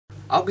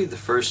I'll be the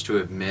first to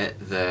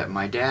admit that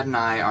my dad and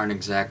I aren't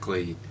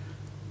exactly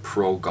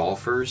pro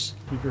golfers.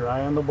 Keep your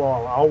eye on the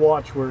ball. I'll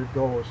watch where it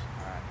goes.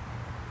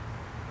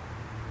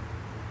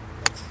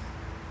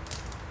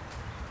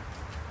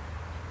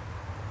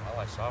 Well,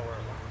 I saw where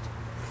it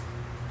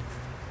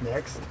went.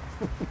 Next.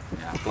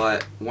 Yeah,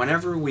 but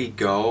whenever we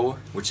go,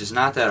 which is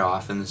not that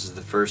often, this is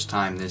the first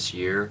time this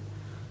year,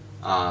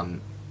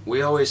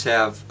 we always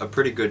have a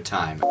pretty good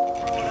time.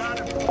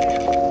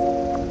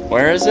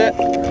 Where is it?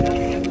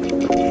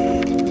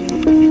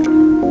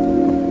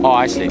 Oh,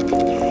 I see. Okay.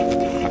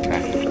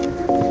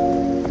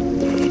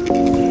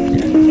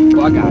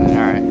 Well, I got it.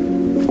 Alright.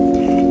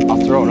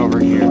 I'll throw it over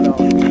here.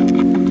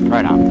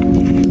 Right on.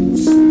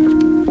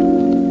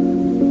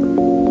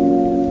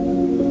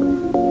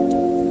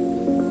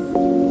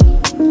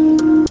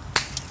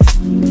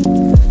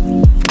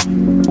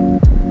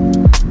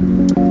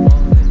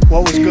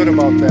 What was good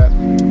about that?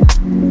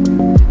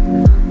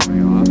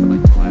 Way off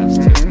like the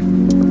last two.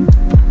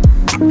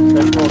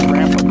 That's called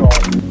rampa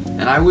golf.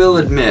 And I will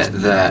admit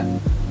that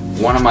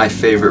one of my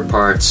favorite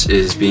parts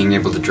is being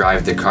able to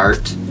drive the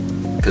cart,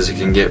 because it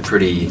can get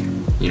pretty,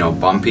 you know,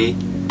 bumpy.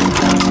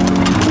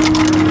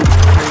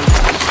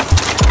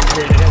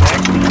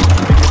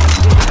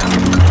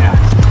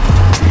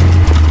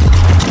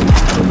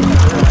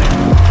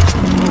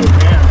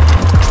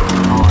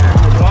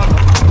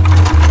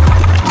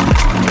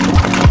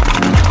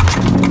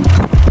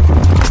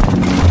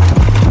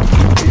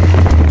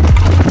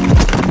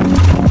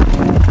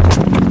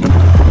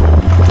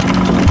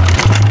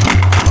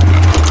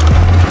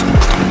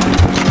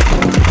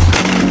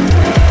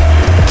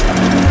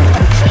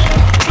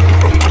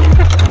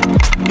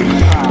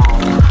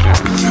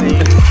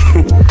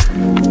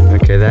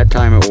 That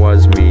time it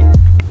was me.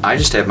 I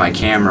just had my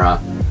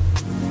camera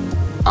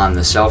on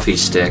the selfie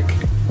stick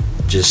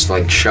just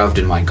like shoved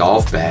in my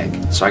golf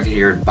bag, so I could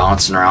hear it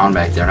bouncing around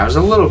back there, and I was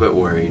a little bit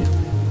worried,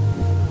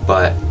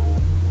 but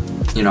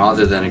you know,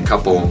 other than a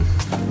couple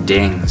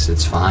dings,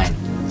 it's fine.